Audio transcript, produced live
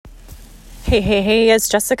Hey, it's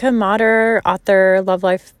Jessica Motter, author, Love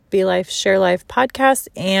Life, Be Life, Share Life podcast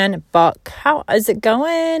and book. How is it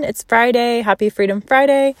going? It's Friday. Happy Freedom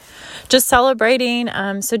Friday. Just celebrating.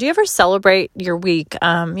 So do you ever celebrate your week?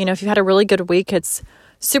 If you had a really good week, it's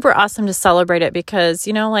super awesome to celebrate it because,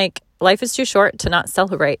 life is too short to not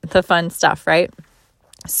celebrate the fun stuff, right?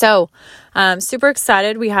 So super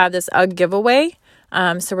excited. We have this UGG giveaway.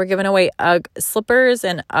 So we're giving away UGG slippers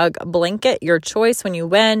and UGG blanket, your choice when you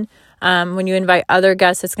win. When you invite other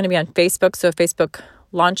guests, it's going to be on Facebook. So a Facebook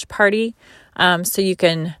launch party. So you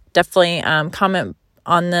can definitely comment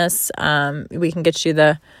on this. We can get you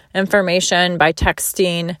the information by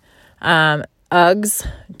texting UGGs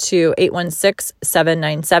to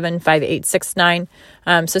 816-797-5869.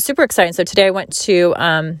 So super exciting. So today I went to,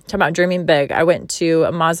 talking about dreaming big, I went to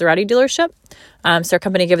a Maserati dealership. So our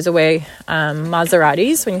company gives away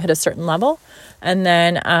Maseratis when you hit a certain level. And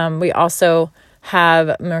then we also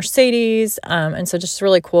have Mercedes. And so just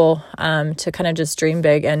really cool to kind of just dream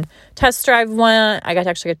big and test drive one. I got to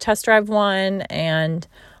actually get test drive one and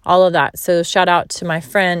all of that. So shout out to my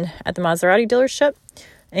friend at the Maserati dealership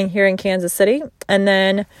here in Kansas City. And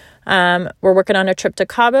then we're working on a trip to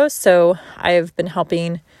Cabo. So I've been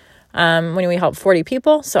helping when we help 40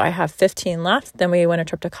 people. So I have 15 left. Then we went a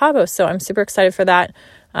trip to Cabo. So I'm super excited for that.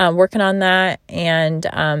 Working on that. And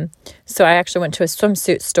so I actually went to a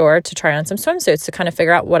swimsuit store to try on some swimsuits to kind of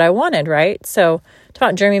figure out what I wanted, right? So it's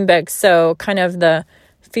about dreaming big. So kind of the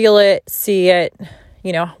feel it, see it,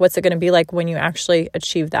 what's it going to be like when you actually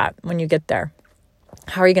achieve that, when you get there?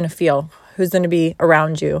 How are you going to feel? Who's going to be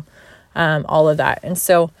around you? All of that. And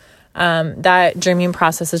so that dreaming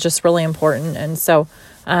process is just really important. And so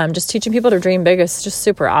just teaching people to dream big is just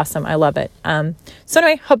super awesome. I love it. So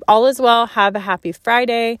anyway, hope all is well. Have a happy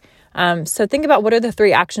Friday. So think about what are the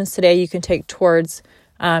 3 actions today you can take towards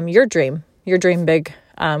your dream big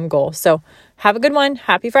goal. So have a good one.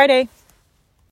 Happy Friday.